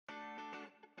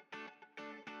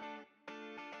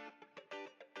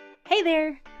Hey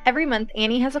there! Every month,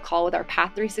 Annie has a call with our Path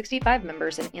 365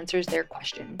 members and answers their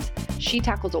questions. She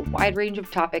tackles a wide range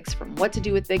of topics from what to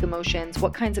do with big emotions,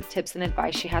 what kinds of tips and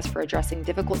advice she has for addressing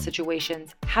difficult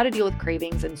situations, how to deal with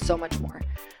cravings, and so much more.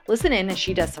 Listen in as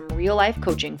she does some real life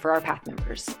coaching for our Path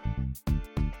members.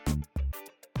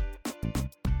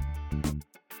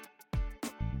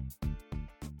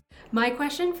 My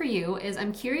question for you is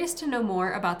I'm curious to know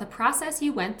more about the process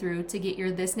you went through to get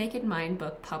your This Naked Mind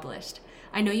book published.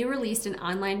 I know you released an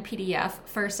online PDF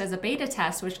first as a beta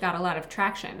test, which got a lot of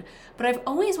traction, but I've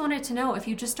always wanted to know if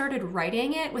you just started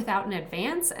writing it without an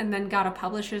advance and then got a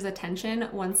publisher's attention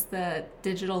once the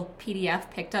digital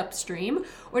PDF picked up stream,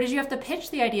 or did you have to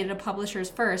pitch the idea to publishers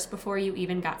first before you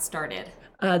even got started?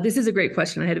 This is a great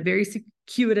question. I had a very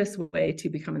circuitous way to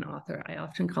become an author. I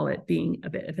often call it being a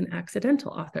bit of an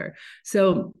accidental author.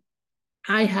 So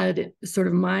I had sort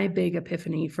of my big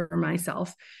epiphany for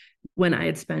myself when I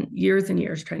had spent years and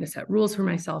years trying to set rules for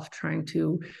myself, trying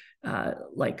to I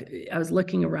was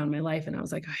looking around my life and I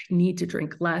was like, I need to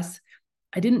drink less.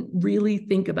 I didn't really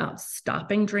think about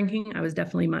stopping drinking. I was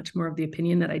definitely much more of the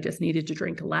opinion that I just needed to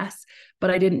drink less, but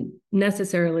I didn't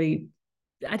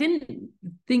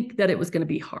think that it was going to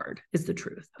be hard, is the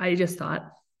truth. I just thought,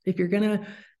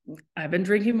 I've been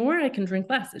drinking more, I can drink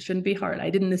less. It shouldn't be hard.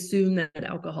 I didn't assume that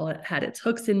alcohol had its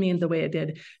hooks in me in the way it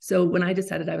did. So when I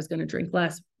decided I was going to drink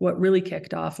less, what really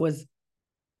kicked off was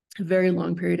a very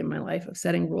long period in my life of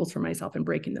setting rules for myself and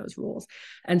breaking those rules.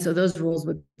 And so those rules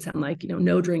would sound like,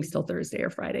 no drinks till Thursday or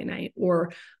Friday night,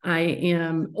 or I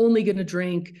am only going to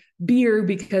drink beer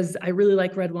because I really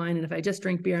like red wine. And if I just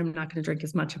drink beer, I'm not going to drink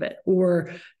as much of it.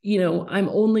 Or, I'm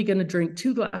only going to drink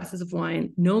 2 glasses of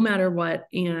wine no matter what.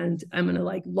 And I'm going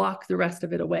to lock the rest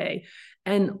of it away.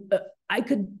 And I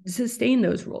could sustain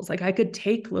those rules. I could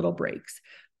take little breaks.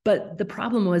 But the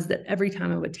problem was that every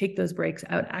time I would take those breaks,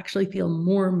 I would actually feel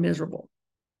more miserable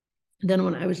than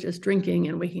when I was just drinking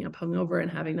and waking up hungover and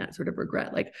having that sort of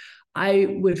regret. I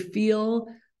would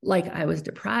feel like I was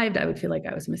deprived. I would feel like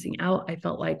I was missing out. I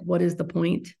felt like, what is the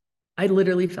point? I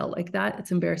literally felt like that.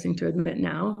 It's embarrassing to admit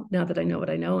now that I know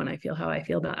what I know and I feel how I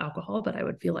feel about alcohol, but I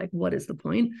would feel like, what is the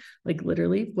point?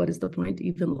 Literally, what is the point to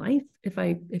even life if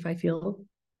I feel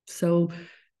so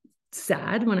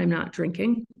sad when I'm not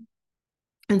drinking?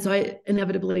 And so I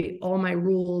inevitably, all my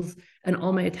rules and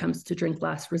all my attempts to drink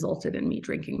less resulted in me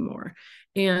drinking more.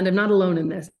 And I'm not alone in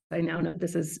this. I now know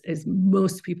this is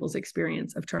most people's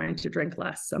experience of trying to drink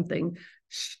less. Something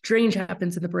strange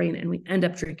happens in the brain and we end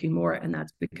up drinking more. And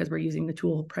that's because we're using the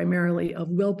tool primarily of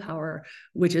willpower,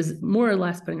 which is more or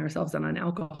less putting ourselves on an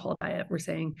alcohol diet. We're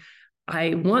saying,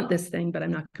 I want this thing, but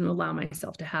I'm not going to allow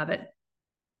myself to have it.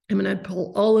 I'm going to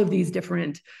pull all of these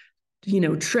different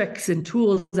tricks and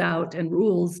tools out and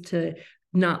rules to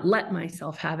not let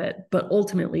myself have it. But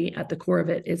ultimately at the core of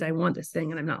it is I want this thing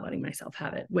and I'm not letting myself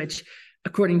have it, which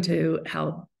according to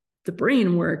how the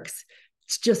brain works,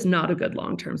 it's just not a good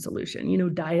long-term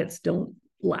solution. Diets don't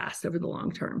last over the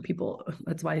long term.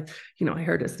 That's why, I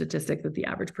heard a statistic that the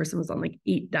average person was on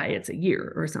 8 diets a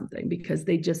year or something, because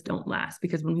they just don't last.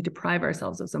 Because when we deprive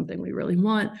ourselves of something we really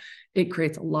want, it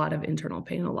creates a lot of internal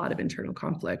pain, a lot of internal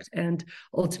conflict. And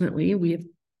ultimately we have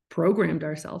programmed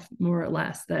ourselves more or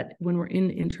less that when we're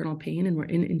in internal pain and we're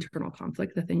in internal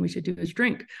conflict, the thing we should do is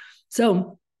drink.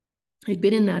 So I'd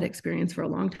been in that experience for a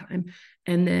long time.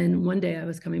 And then one day I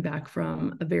was coming back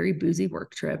from a very boozy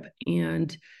work trip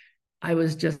and I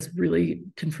was just really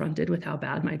confronted with how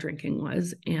bad my drinking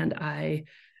was. And I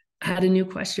had a new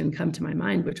question come to my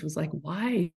mind, which was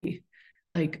why?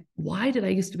 Why did I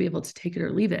used to be able to take it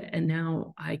or leave it? And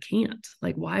now I can't.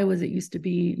 Why was it used to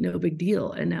be no big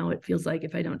deal? And now it feels like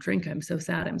if I don't drink, I'm so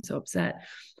sad, I'm so upset.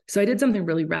 So I did something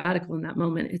really radical in that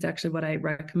moment. It's actually what I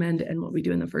recommend and what we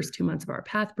do in the first 2 months of our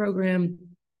PATH program.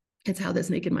 It's how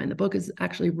This Naked Mind, the book, is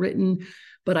actually written.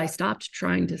 But I stopped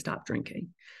trying to stop drinking.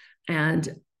 And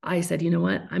I said, you know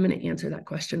what? I'm going to answer that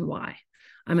question, why?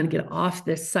 I'm going to get off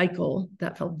this cycle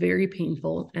that felt very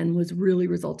painful and was really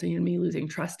resulting in me losing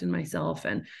trust in myself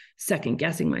and second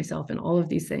guessing myself and all of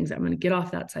these things. I'm going to get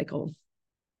off that cycle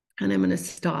and I'm going to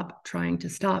stop trying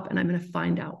to stop and I'm going to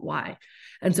find out why.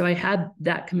 And so I had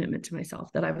that commitment to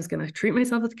myself that I was going to treat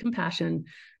myself with compassion,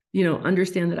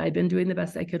 understand that I'd been doing the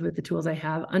best I could with the tools I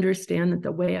have, understand that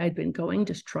the way I'd been going,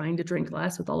 just trying to drink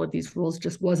less with all of these rules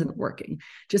just wasn't working,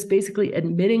 just basically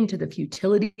admitting to the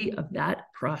futility of that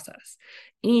process.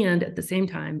 And at the same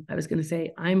time, I was going to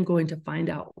say, I'm going to find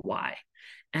out why.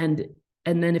 And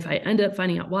then if I end up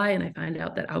finding out why, and I find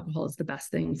out that alcohol is the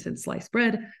best thing since sliced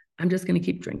bread, I'm just going to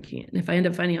keep drinking it. And if I end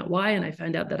up finding out why, and I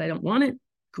find out that I don't want it,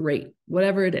 great,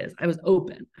 whatever it is. I was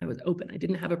open. I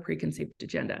didn't have a preconceived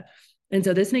agenda. And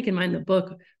so This Naked Mind, the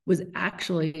book, was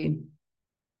actually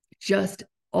just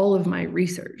all of my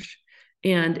research.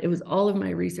 And it was all of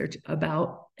my research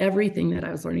about everything that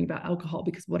I was learning about alcohol,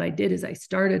 because what I did is I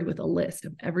started with a list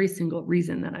of every single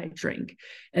reason that I drink.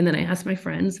 And then I asked my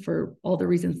friends for all the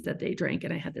reasons that they drank.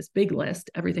 And I had this big list,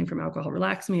 everything from alcohol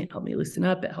relaxed me, it helped me loosen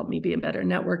up, it helped me be a better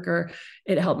networker,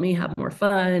 it helped me have more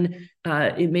fun,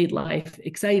 it made life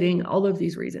exciting, all of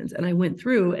these reasons. And I went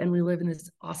through, and we live in this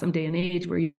awesome day and age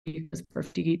where you just for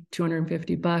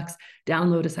 $250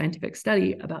 download a scientific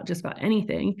study about just about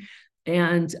anything.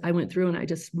 And I went through and I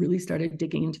just really started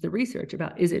digging into the research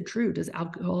about, is it true? Does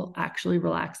alcohol actually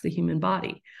relax the human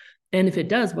body? And if it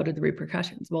does, what are the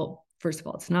repercussions? Well, first of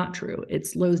all, it's not true. It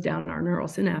slows down our neural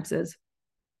synapses,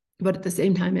 but at the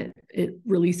same time,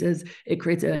 it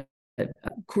creates a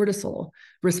cortisol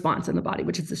response in the body,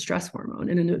 which is a stress hormone,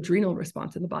 and an adrenal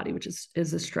response in the body, which is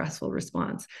a stressful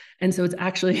response. And so it's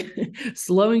actually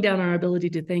slowing down our ability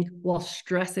to think while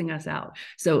stressing us out.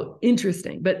 So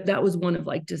interesting. But that was one of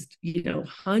just,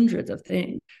 hundreds of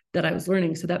things that I was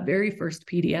learning. So that very first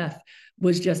PDF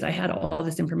was just, I had all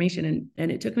this information,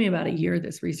 and it took me about a year,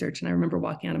 this research. And I remember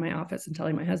walking out of my office and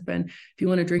telling my husband, if you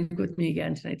want to drink with me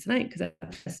again tonight, because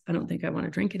I don't think I want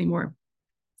to drink anymore.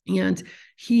 And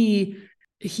he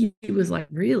was like,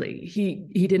 really?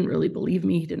 He didn't really believe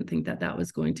me. He didn't think that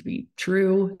was going to be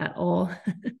true at all.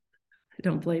 I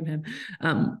don't blame him.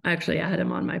 Actually, I had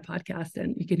him on my podcast,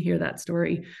 and you can hear that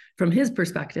story from his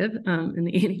perspective in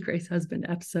the Annie Grace Husband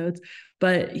episodes.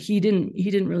 But he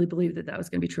didn't really believe that was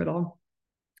going to be true at all.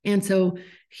 And so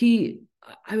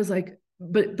I was like,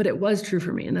 but it was true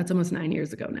for me, and that's almost 9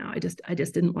 years ago now. I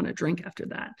just didn't want to drink after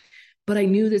that. But I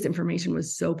knew this information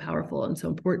was so powerful and so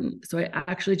important. So I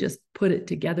actually just put it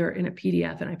together in a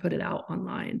PDF, and I put it out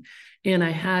online. And I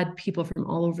had people from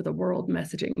all over the world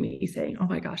messaging me saying, oh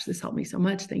my gosh, this helped me so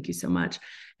much. Thank you so much.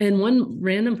 And one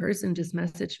random person just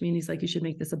messaged me, and he's like, you should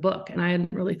make this a book. And I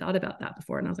hadn't really thought about that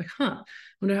before. And I was like, I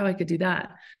wonder how I could do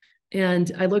that.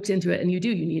 And I looked into it, and you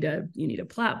need a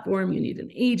platform, you need an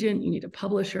agent, you need a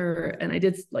publisher. And I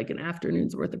did an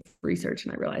afternoon's worth of research,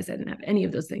 and I realized I didn't have any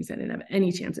of those things. I didn't have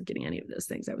any chance of getting any of those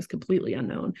things. I was completely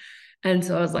unknown. And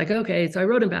so I was like, okay. So I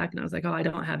wrote him back, and I was like, I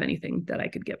don't have anything that I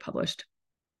could get published.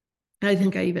 I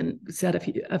think I even said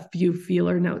a few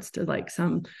feeler notes to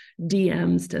some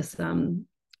DMs to some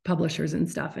publishers and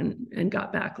stuff, and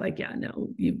got back yeah,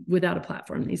 no, without a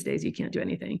platform these days, you can't do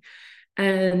anything.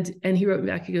 And he wrote me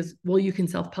back, he goes, well, you can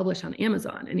self-publish on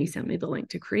Amazon. And he sent me the link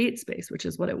to CreateSpace, which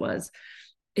is what it was.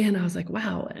 And I was like,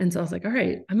 wow. And so I was like, all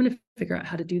right, I'm going to figure out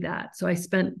how to do that. So I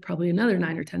spent probably another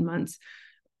 9 or 10 months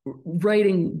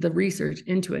writing the research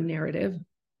into a narrative,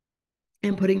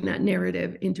 and putting that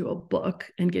narrative into a book,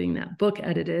 and getting that book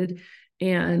edited,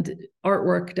 and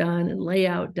artwork done, and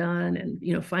layout done,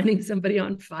 and finding somebody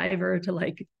on Fiverr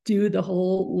to do the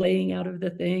whole laying out of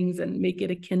the things and make it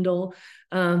a Kindle,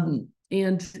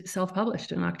 and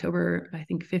self-published in October, I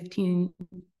think 15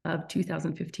 of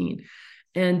 2015.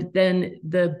 And then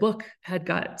the book had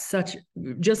got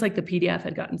just like the PDF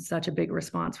had gotten such a big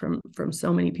response from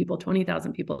so many people.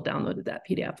 20,000 people downloaded that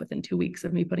PDF within 2 weeks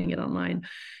of me putting it online.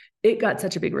 It got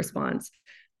such a big response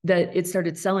that it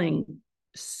started selling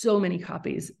so many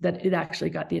copies that it actually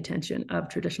got the attention of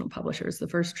traditional publishers. The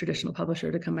first traditional publisher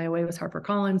to come my way was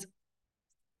HarperCollins,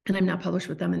 and I'm now published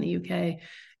with them in the UK.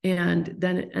 And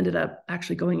then it ended up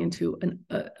actually going into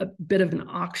a bit of an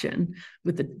auction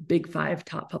with the big 5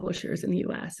 top publishers in the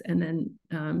US. And then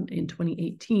in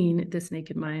 2018, This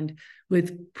Naked Mind,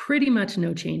 with pretty much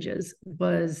no changes,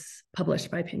 was published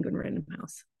by Penguin Random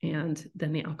House. And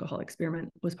then The Alcohol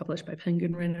Experiment was published by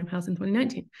Penguin Random House in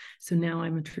 2019. So now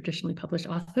I'm a traditionally published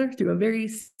author through a very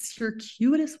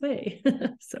circuitous way.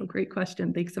 So great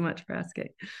question. Thanks so much for asking.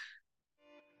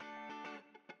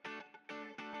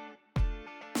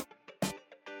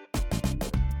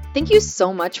 Thank you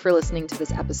so much for listening to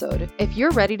this episode. If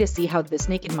you're ready to see how This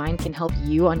Naked Mind can help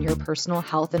you on your personal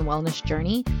health and wellness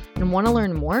journey and want to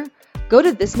learn more, go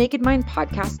to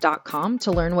thisnakedmindpodcast.com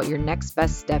to learn what your next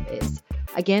best step is.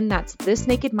 Again, that's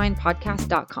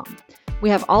thisnakedmindpodcast.com. We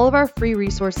have all of our free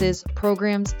resources,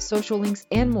 programs, social links,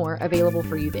 and more available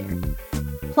for you there.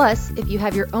 Plus, if you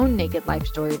have your own naked life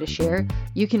story to share,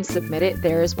 you can submit it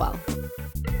there as well.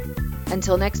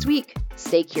 Until next week,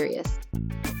 stay curious.